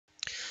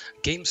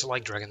Games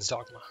like Dragon's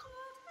Dogma.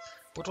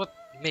 But what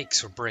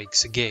makes or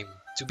breaks a game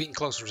to be in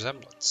close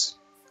resemblance?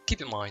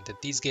 Keep in mind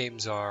that these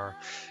games are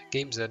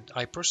games that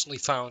I personally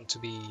found to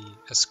be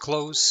as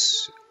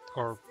close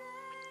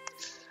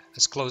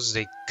as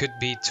they could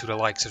be to the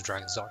likes of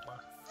Dragon's Dogma.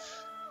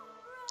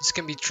 This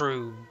can be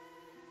true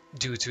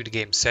due to the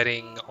game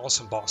setting,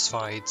 awesome boss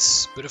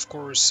fights, but of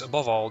course,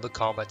 above all, the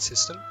combat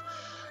system,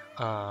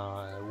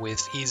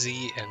 with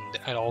easy and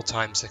at all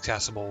times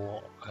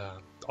accessible,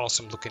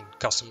 awesome looking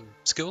custom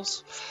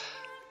skills.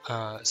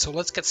 So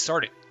let's get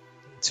started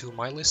to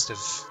my list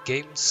of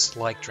games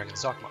like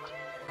Dragon's Dogma.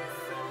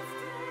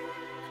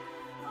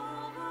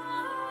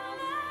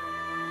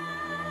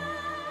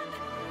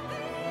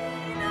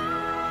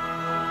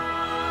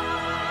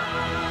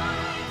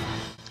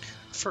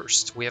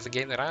 First, we have a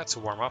game that I had to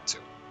warm up to,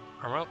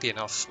 ironically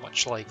enough,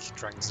 much like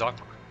Dragon's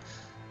Dogma,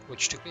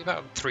 which took me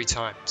about 3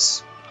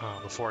 times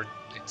before it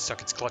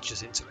stuck its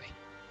clutches into me.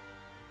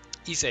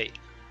 Ys 8.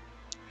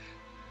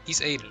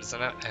 Ys 8 is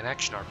an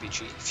action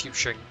RPG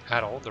featuring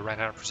Adol, the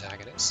red-haired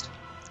protagonist.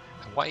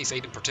 And why Ys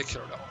 8 in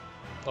particular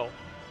though? Well,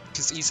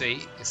 because Ys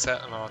 8 is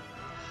set on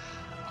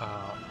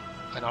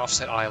an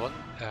offset island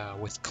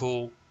with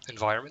cool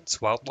environments,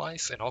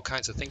 wildlife, and all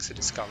kinds of things to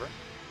discover.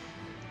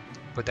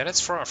 But that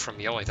is far from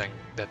the only thing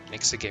that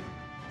makes the game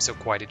so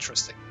quite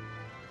interesting.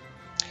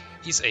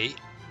 Ys 8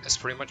 has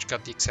pretty much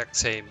got the exact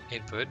same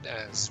input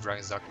as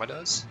Dragon's Dogma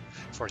does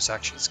for its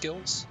action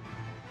skills,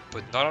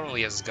 but not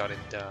only has it got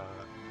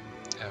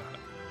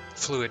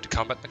fluid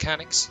combat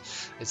mechanics,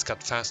 it's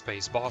got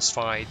fast-paced boss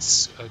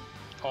fights,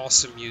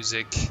 awesome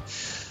music,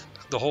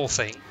 the whole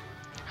thing,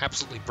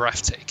 absolutely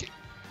breathtaking.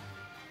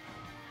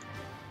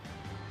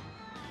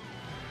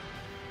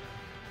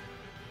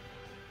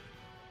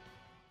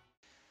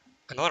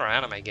 Another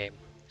anime game,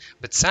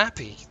 but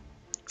sappy.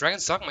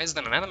 Dragon's Dogma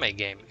isn't an anime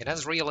game, it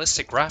has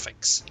realistic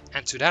graphics,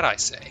 and to that I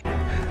say,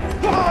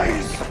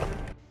 Lies!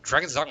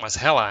 Dragon's Dogma is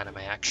hella anime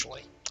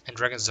actually, and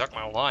Dragon's Dogma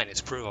Online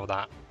is proof of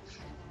that.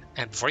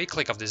 And before you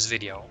click off this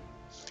video,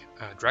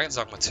 Dragon's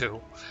Dogma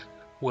 2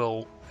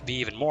 will be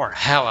even more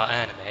hella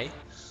anime,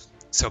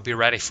 so be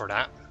ready for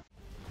that.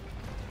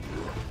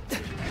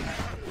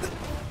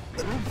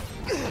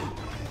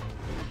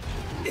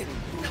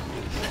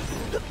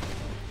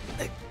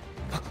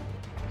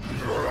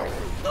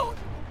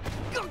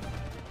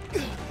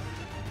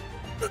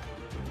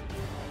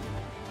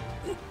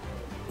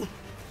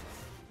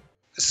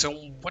 So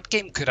what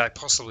game could I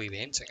possibly be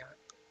hinting at?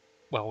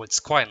 Well, it's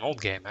quite an old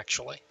game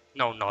actually.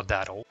 No, not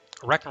that old.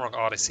 Ragnarok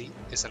Oddysey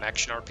is an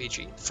action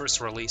RPG, first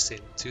released in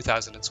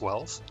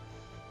 2012.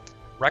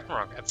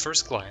 Ragnarok at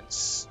first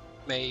glance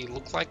may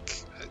look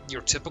like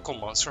your typical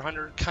Monster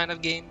Hunter kind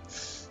of game,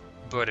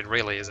 but it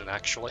really isn't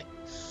actually.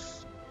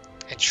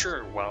 And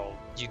sure, while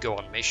you go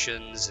on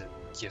missions and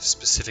you have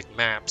specific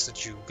maps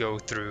that you go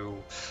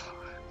through,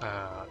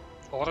 a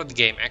lot of the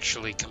game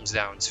actually comes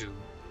down to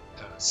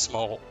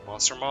small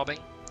monster mobbing,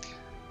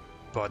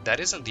 but that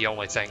isn't the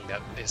only thing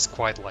that is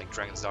quite like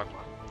Dragon's Dogma.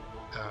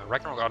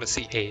 Ragnarok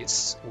Oddysey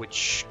Ace,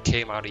 which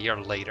came out a year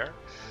later,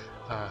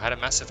 had a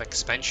massive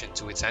expansion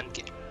to its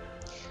endgame.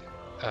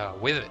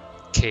 With it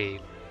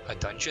came a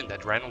dungeon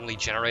that randomly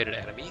generated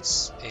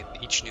enemies in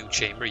each new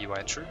chamber you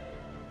entered,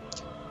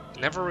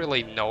 never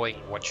really knowing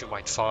what you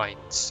might find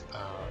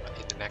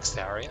in the next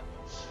area.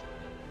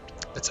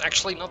 That's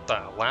actually not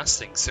the last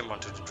thing similar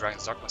to the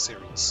Dragon's Dogma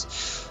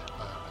series,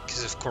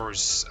 because of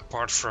course,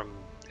 apart from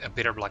a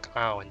Bitter Black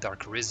Isle and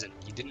Dark Arisen,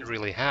 you didn't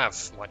really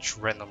have much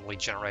randomly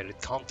generated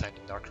content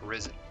in Dark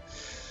Arisen.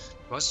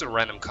 Most of the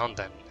random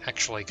content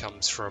actually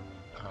comes from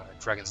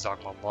Dragon's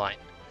Dogma Online.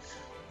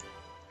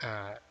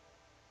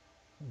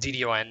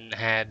 DDON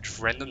had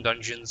random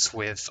dungeons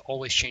with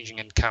always changing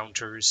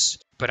encounters,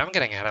 but I'm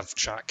getting ahead of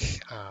track.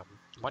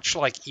 Much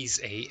like Ys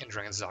 8 and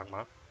Dragon's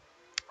Dogma,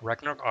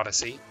 Ragnarok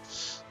Oddysey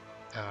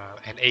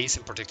and Ace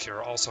in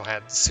particular also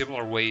had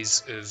similar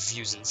ways of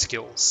using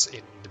skills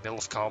in the middle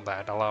of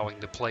combat,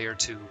 allowing the player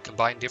to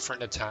combine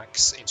different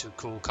attacks into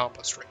cool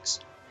combo strings.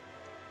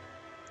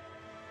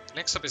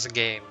 Next up is a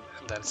game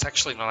that's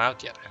actually not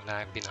out yet, and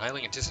I've been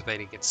highly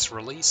anticipating its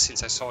release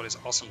since I saw this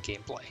awesome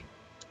gameplay.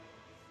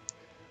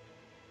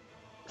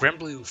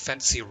 Granblue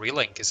Fantasy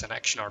Relink is an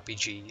action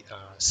RPG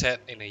set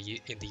in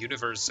the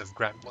universe of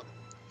Granblue.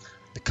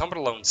 The combat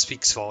alone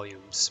speaks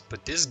volumes,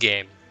 but this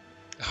game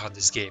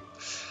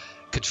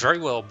could very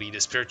well be the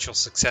spiritual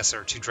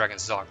successor to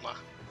Dragon's Dogma.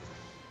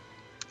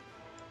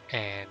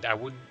 And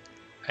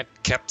I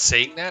kept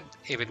saying that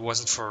if it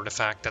wasn't for the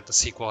fact that the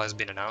sequel has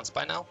been announced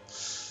by now.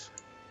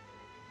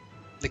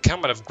 The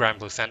combat of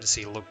Granblue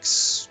Fantasy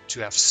looks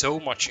to have so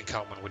much in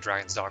common with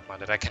Dragon's Dogma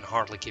that I can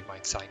hardly keep my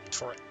excitement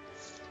for it.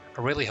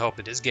 I really hope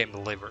that this game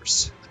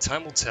delivers.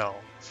 Time will tell,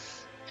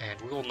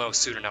 and we will know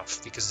soon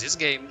enough, because this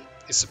game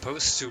is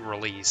supposed to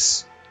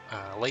release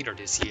later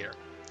this year.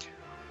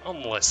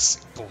 Unless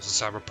it pulls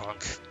a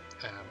Cyberpunk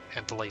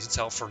and delays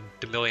itself for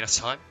the millionth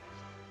time.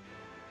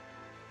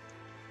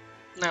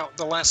 Now,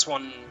 the last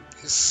one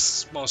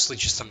is mostly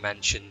just a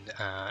mention,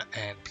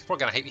 and people are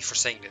gonna hate me for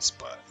saying this,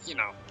 but, you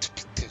know,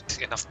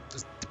 enough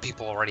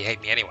people already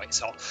hate me anyway.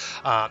 So,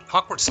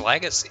 Hogwarts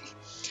Legacy.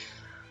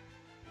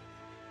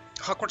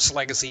 Hogwarts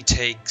Legacy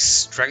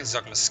takes Dragon's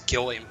Dogma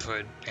skill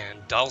input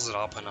and dials it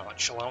up a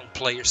notch, allowing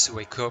players to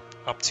equip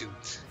up to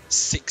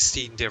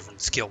 16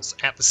 different skills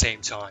at the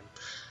same time,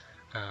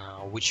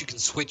 which you can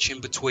switch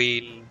in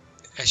between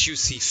as you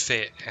see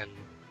fit, and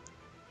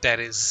that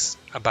is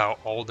about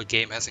all the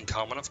game has in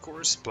common, of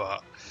course,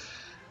 but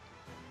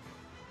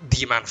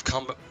the amount of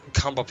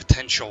combo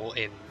potential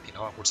in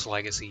Hogwarts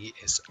Legacy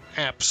is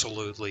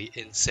absolutely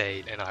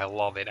insane, and I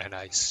love it, and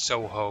I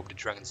so hope that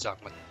Dragon's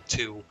Dogma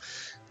 2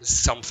 is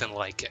something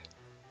like it.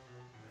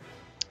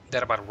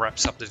 That about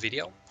wraps up the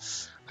video.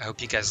 I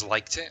hope you guys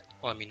liked it.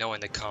 Let me know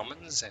in the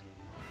comments, and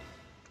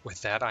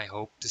with that, I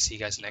hope to see you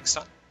guys next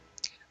time.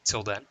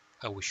 Till then,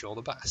 I wish you all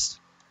the best.